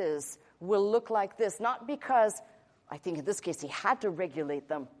practices will look like this. Not because, I think in this case, He had to regulate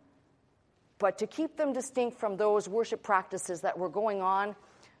them, but to keep them distinct from those worship practices that were going on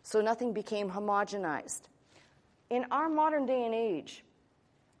so nothing became homogenized. In our modern day and age,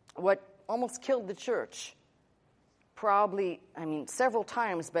 what almost killed the church, several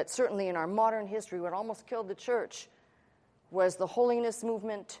times, but certainly in our modern history, what almost killed the church was the Holiness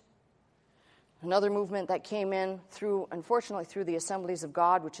movement, another movement that came in unfortunately through the Assemblies of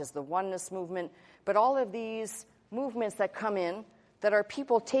God, which is the Oneness movement. But all of these movements that come in that are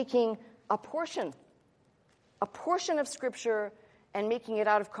people taking a portion of Scripture and making it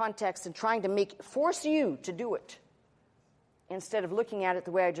out of context and trying to force you to do it instead of looking at it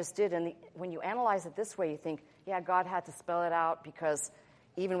the way I just did. And when you analyze it this way, you think, yeah, God had to spell it out because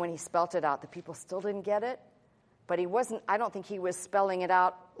even when He spelt it out, the people still didn't get it. But I don't think He was spelling it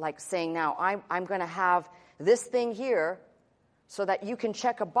out like saying, now, I'm going to have this thing here so that you can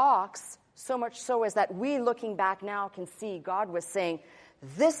check a box, so much so as that we, looking back now, can see God was saying,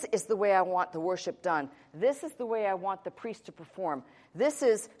 this is the way I want the worship done. This is the way I want the priest to perform. This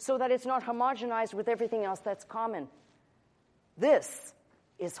is so that it's not homogenized with everything else that's common. This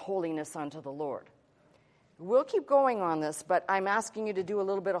is holiness unto the Lord. We'll keep going on this, but I'm asking you to do a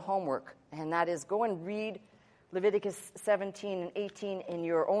little bit of homework, and that is go and read Leviticus 17 and 18 in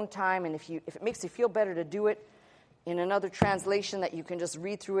your own time, and if it makes you feel better to do it in another translation that you can just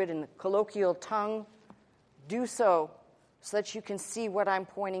read through it in colloquial tongue, do so that you can see what I'm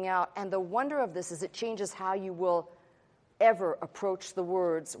pointing out. And the wonder of this is it changes how you will ever approach the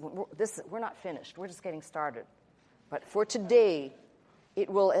words. We're not finished. We're just getting started. But for today, it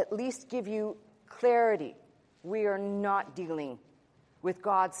will at least give you clarity. We are not dealing with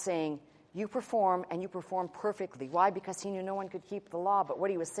God saying, you perform, and you perform perfectly. Why? Because he knew no one could keep the law. But what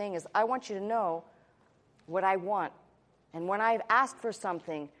he was saying is, I want you to know what I want. And when I've asked for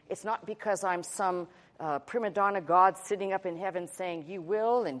something, it's not because I'm some prima donna God sitting up in heaven saying, you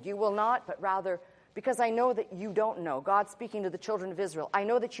will and you will not, but rather because I know that you don't know. God speaking to the children of Israel. I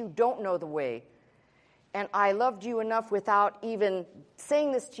know that you don't know the way. And I loved you enough without even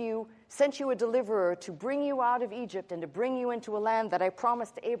saying this to you, sent you a deliverer to bring you out of Egypt and to bring you into a land that I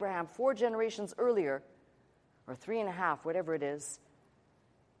promised to Abraham 4 generations earlier, or 3.5, whatever it is.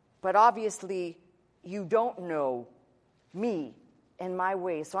 But obviously, you don't know me and my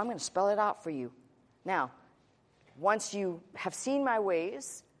ways, so I'm going to spell it out for you. Now, once you have seen my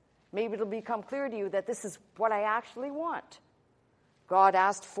ways, maybe it'll become clear to you that this is what I actually want. God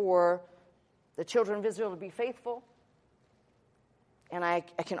asked for the children of Israel to be faithful, and I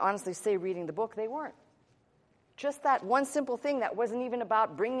can honestly say, reading the book, they weren't. Just that one simple thing that wasn't even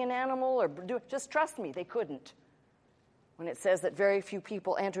about bringing an animal or just trust me, they couldn't. When it says that very few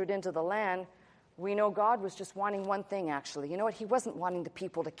people entered into the land, we know God was just wanting one thing, actually. You know what? He wasn't wanting the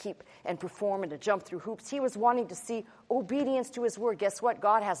people to keep and perform and to jump through hoops. He was wanting to see obedience to his word. Guess what?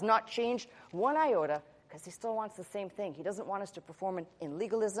 God has not changed one iota because he still wants the same thing. He doesn't want us to perform in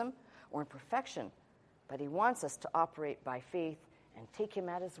legalism or in perfection, but he wants us to operate by faith and take him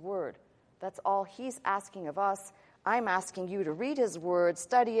at his word. That's all he's asking of us. I'm asking you to read his word,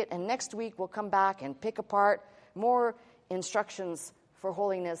 study it, and next week we'll come back and pick apart more instructions for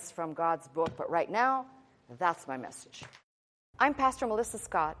holiness from God's book. But right now, that's my message. I'm Pastor Melissa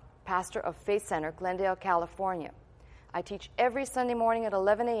Scott, pastor of Faith Center, Glendale, California. I teach every Sunday morning at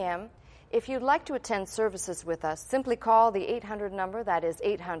 11 a.m. If you'd like to attend services with us, simply call the 800 number, that is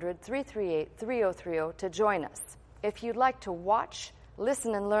 800-338-3030, to join us. If you'd like to watch,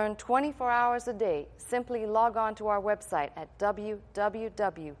 listen, and learn 24 hours a day, simply log on to our website at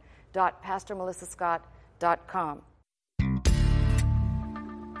www.pastormelissascott.com.